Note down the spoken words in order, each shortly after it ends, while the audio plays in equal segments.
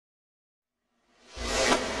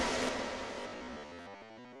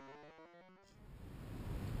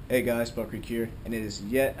Hey guys, Buckreek here, and it is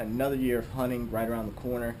yet another year of hunting right around the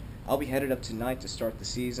corner. I'll be headed up tonight to start the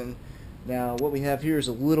season. Now, what we have here is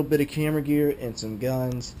a little bit of camera gear and some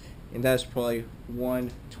guns, and that's probably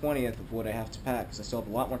 1/20th of what I have to pack, because I still have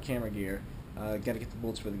a lot more camera gear. Got to get the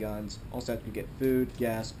bullets for the guns. Also have to get food,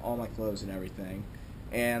 gas, all my clothes and everything,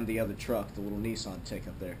 and the other truck, the little Nissan tick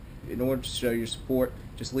up there. In order to show your support,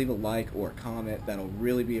 just leave a like or a comment. That'll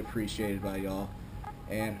really be appreciated by y'all.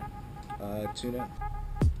 And tune in.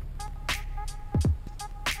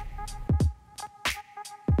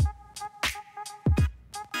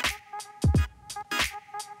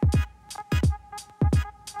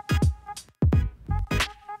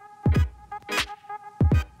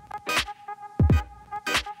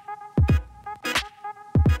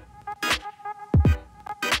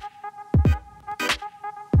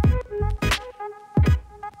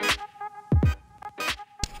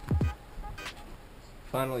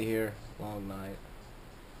 Finally here, long night.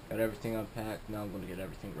 Got everything unpacked. Now I'm going to get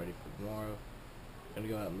everything ready for tomorrow. Gonna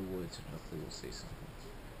go out in the woods and hopefully we'll see something.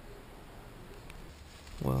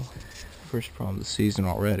 Well, first problem of the season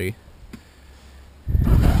already.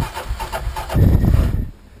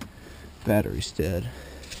 Battery's dead.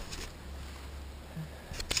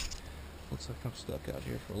 Looks like I'm stuck out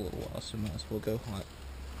here for a little while, so might as well go hunt.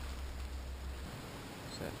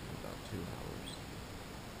 It's after about 2 hours.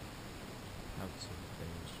 I would say the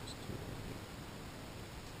day was just too early.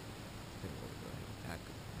 I think we'll go ahead and pack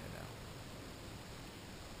and head out.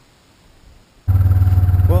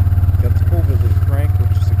 Well, got the full village crank,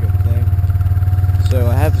 which is a good thing. So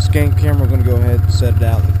I have the skank camera. We're going to go ahead and set it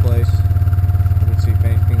out in place. Let's see if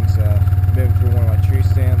anything's moving through one of my tree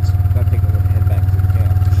stands. I think I'm going to head back to the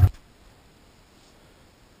camp.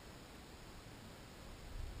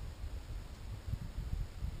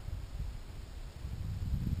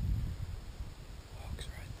 Hogs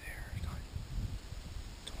right there, not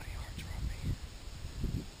 20 yards from me.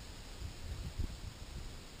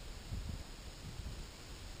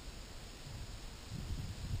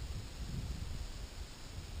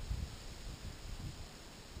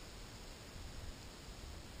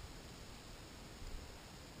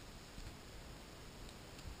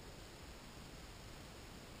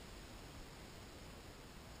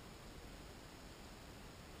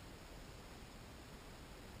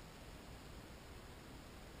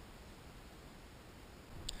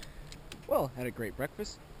 Well, had a great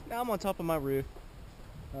breakfast. Now I'm on top of my roof,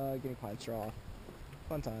 getting pine straw.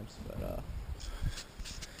 Fun times, but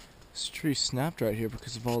this tree snapped right here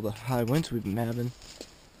because of all the high winds we've been having.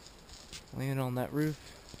 Laying on that roof.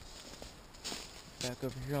 Back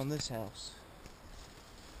over here on this house.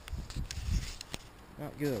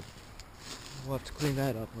 Not good. We'll have to clean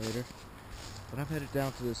that up later. But I'm headed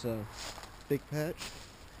down to this big patch.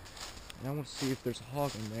 And I want to see if there's a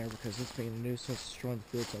hog in there because it's being a nuisance destroying the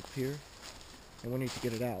fields up here. And we need to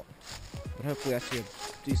get it out. But hopefully I see a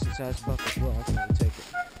decent sized buck as well. I can really take it.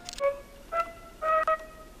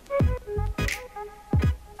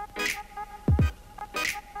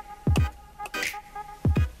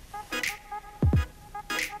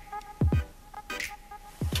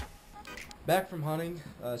 Back from hunting,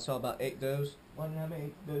 saw about 8 does. How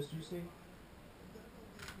many does do you see?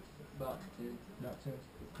 About 10. About 10.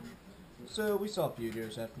 So we saw a few deer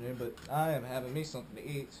this afternoon, but I am having me something to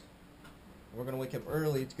eat. We're going to wake up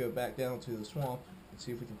early to go back down to the swamp and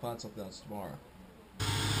see if we can find something else tomorrow.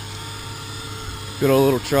 Good old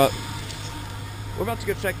little truck. We're about to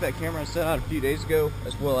go check that camera I set out a few days ago,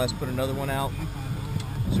 as well as put another one out.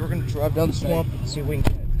 So we're going to drive down the swamp and see if we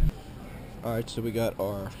can get it. Alright, so we got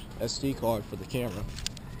our SD card for the camera.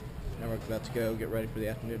 Now we're about to go get ready for the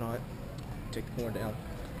afternoon hunt. Take the corn down.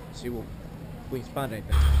 See if we can find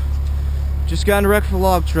anything. Just got in a wreck for a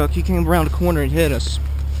log truck. He came around the corner and hit us.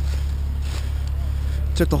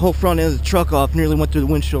 Took the whole front end of the truck off, nearly went through the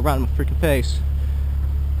windshield right in my freaking face.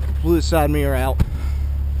 Blew the side mirror out.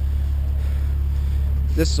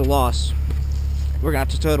 This is a loss. We're gonna have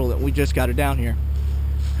to total it. We just got it down here.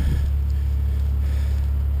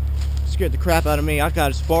 Scared the crap out of me. I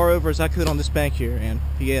got as far over as I could on this bank here, and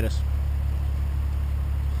he hit us.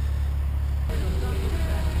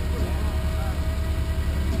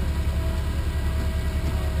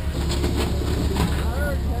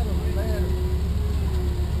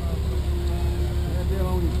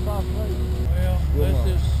 Well, let's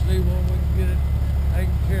just see when we can get it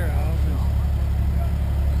taken care of.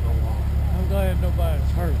 I'm glad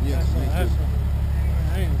nobody's hurt. Yes,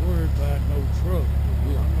 I ain't worried about no truck.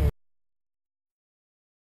 I know